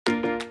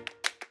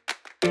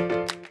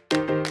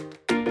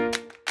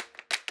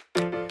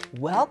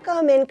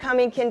Welcome,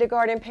 incoming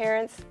kindergarten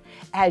parents.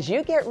 As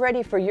you get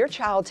ready for your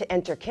child to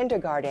enter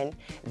kindergarten,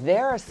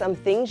 there are some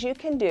things you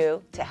can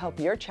do to help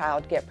your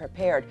child get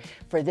prepared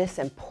for this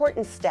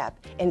important step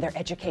in their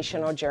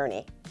educational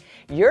journey.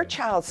 Your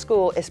child's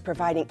school is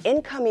providing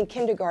incoming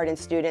kindergarten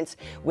students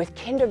with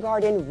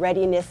kindergarten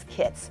readiness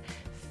kits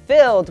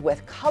filled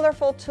with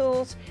colorful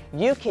tools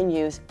you can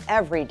use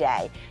every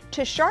day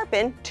to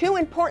sharpen two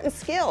important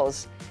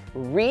skills,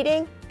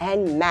 reading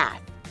and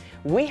math.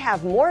 We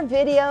have more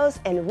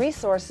videos and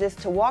resources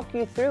to walk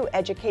you through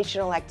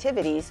educational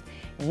activities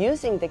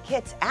using the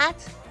kits at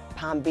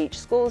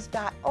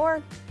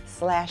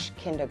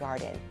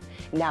palmbeachschools.org/kindergarten.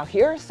 Now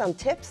here are some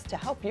tips to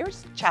help your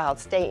child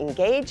stay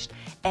engaged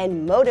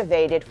and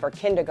motivated for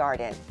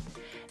kindergarten.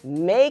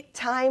 Make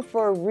time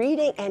for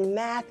reading and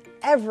math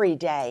every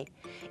day.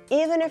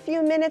 Even a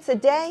few minutes a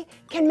day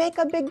can make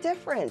a big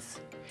difference.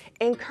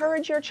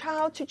 Encourage your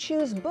child to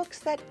choose books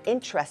that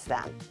interest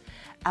them.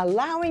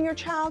 Allowing your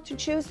child to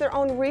choose their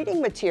own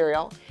reading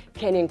material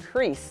can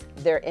increase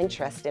their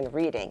interest in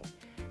reading.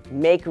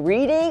 Make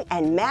reading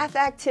and math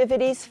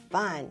activities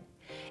fun.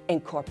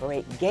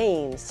 Incorporate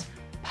games,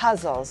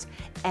 puzzles,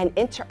 and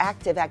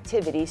interactive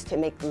activities to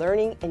make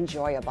learning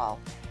enjoyable.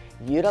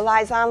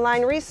 Utilize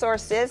online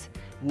resources.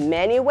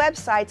 Many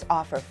websites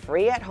offer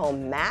free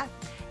at-home math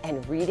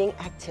and reading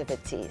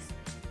activities.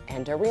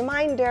 And a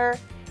reminder,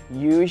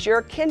 use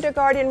your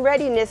kindergarten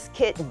readiness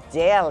kit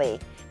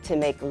daily to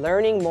make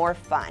learning more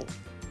fun.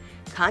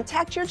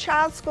 Contact your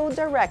child's school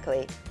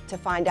directly to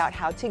find out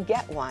how to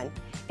get one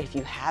if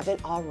you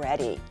haven't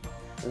already.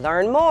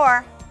 Learn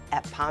more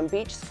at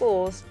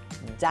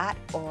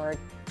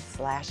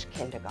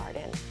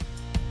palmbeachschools.org/kindergarten.